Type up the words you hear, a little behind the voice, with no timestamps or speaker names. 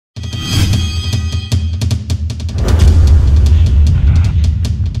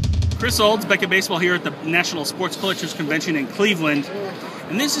Chris Olds, Beckett Baseball here at the National Sports Publishers Convention in Cleveland.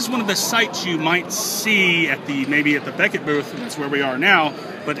 And this is one of the sites you might see at maybe at the Beckett booth, that's where we are now,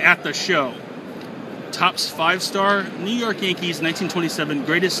 but at the show. Topps 5-star New York Yankees 1927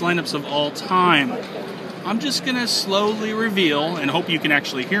 greatest lineups of all time. I'm just going to slowly reveal, and hope you can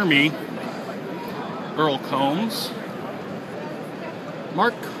actually hear me, Earl Combs,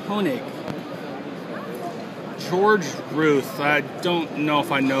 Mark Koenig, George Ruth, I don't know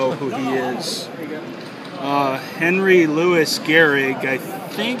if I know who he is, Henry Louis Gehrig, I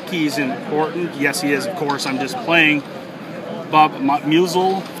think he's important, yes he is of course, I'm just playing, Bob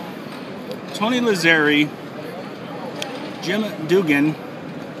Musial, Tony Lazzeri, Jim Dugan,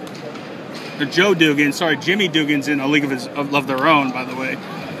 or Joe Dugan, sorry, Jimmy Dugan's in a league of their own, by the way,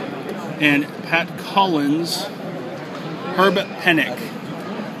 and Pat Collins, Herb Pennock.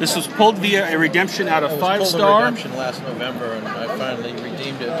 This was pulled via a redemption out of 5-star. I was pulled a redemption last November, and I finally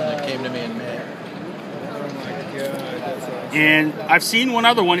redeemed it, and it came to me in May. Oh my God, that's awesome. And I've seen one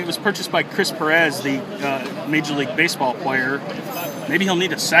other one. It was purchased by Chris Perez, the Major League Baseball player. Maybe he'll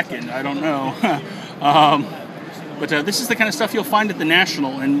need a second. I don't know. But this is the kind of stuff you'll find at the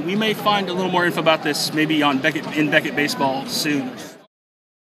National, and we may find a little more info about this maybe on in Beckett Baseball soon.